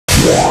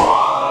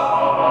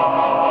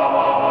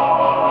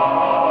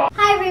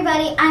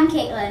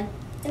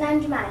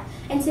I'm Jemiah,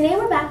 and today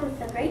we're back with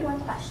the grade 1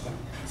 question.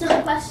 So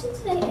the question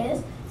today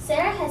is,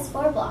 Sarah has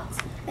 4 blocks,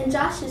 and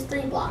Josh has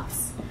 3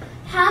 blocks.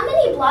 How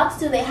many blocks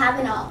do they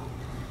have in all?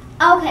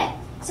 Okay,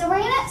 so we're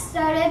going to get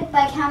started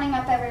by counting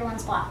up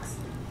everyone's blocks.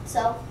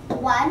 So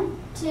 1,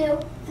 2,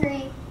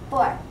 3,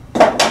 4.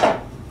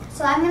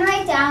 So I'm going to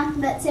write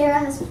down that Sarah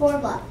has 4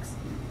 blocks.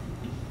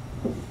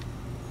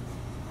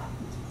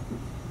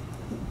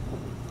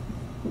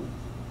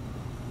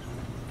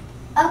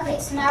 Okay,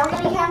 so now we're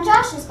going to count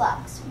Josh's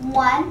blocks.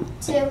 1,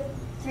 2,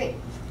 3.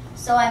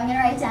 So I'm going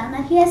to write down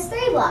that he has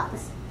 3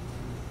 blocks.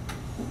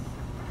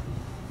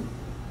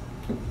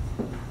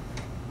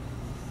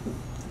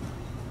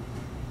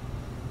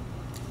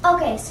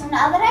 Okay, so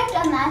now that I've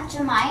done that,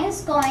 Jemiah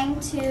is going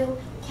to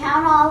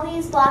count all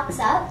these blocks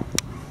up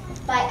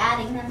by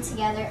adding them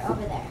together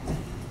over there.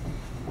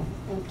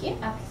 Thank you.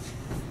 Okay.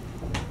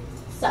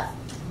 So,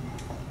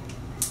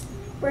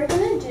 we're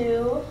going to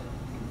do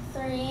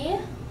 3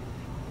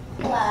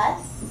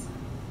 plus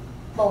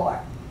 4.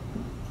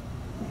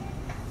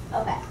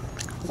 Okay,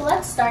 so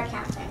let's start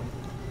counting.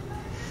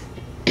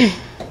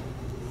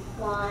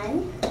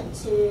 1,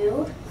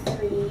 2,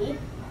 3,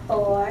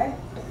 4,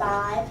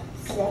 5,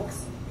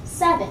 6,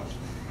 7.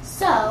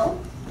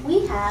 So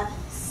we have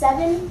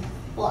 7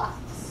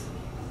 blocks.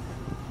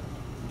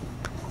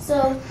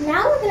 So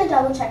now we're going to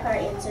double check our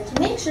answer to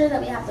make sure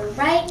that we have the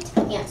right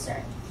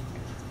answer.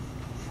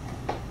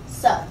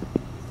 So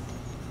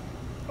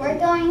we're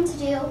going to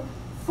do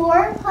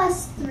 4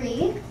 plus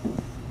 3.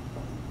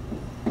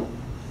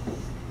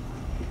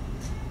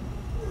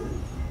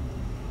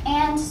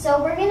 And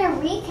so we're going to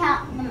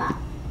recount them up.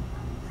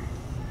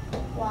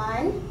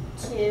 1,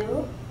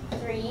 2,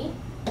 3,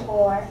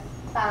 4,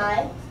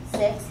 5,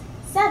 6,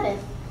 7.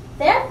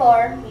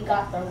 Therefore, we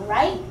got the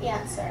right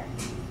answer.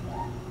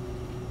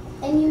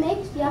 And you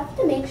have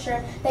to make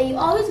sure that you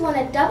always want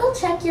to double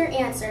check your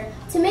answer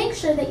to make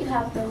sure that you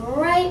have the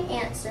right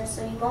answer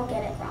so you won't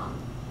get it wrong.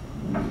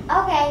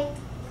 Okay,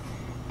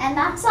 and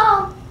that's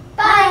all.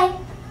 Bye.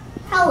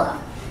 Hello.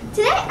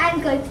 Today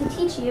I'm going to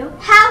teach you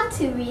how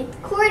to read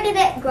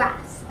coordinate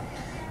graphs.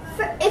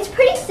 It's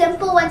pretty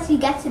simple once you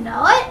get to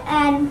know it,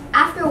 and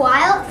after a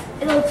while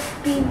it'll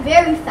be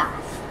very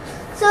fast.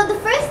 So the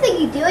first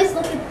thing you do is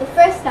look at the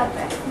first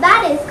number.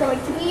 That is going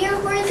to be your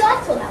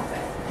horizontal number.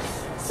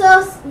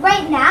 So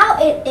right now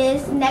it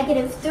is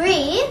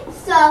 -3,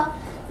 so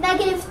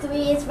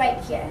 -3 is right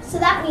here. So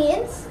that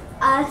means,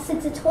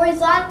 since it's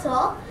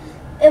horizontal,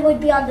 it would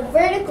be on the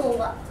vertical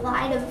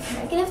line of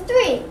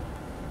 -3.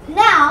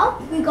 Now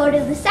we go to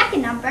the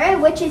second number,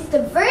 which is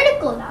the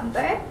vertical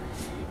number.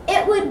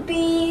 It would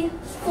be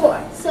 4.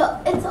 So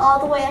it's all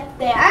the way up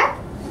there.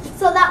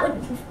 So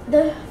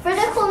the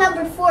vertical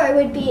number 4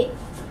 would be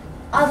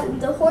on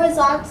the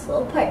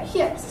horizontal part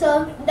here.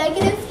 So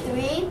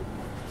 -3,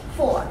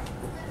 4.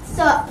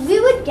 So we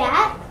would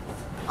get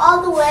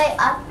all the way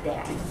up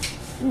there.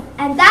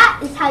 And that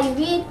is how you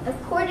read a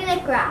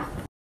coordinate graph.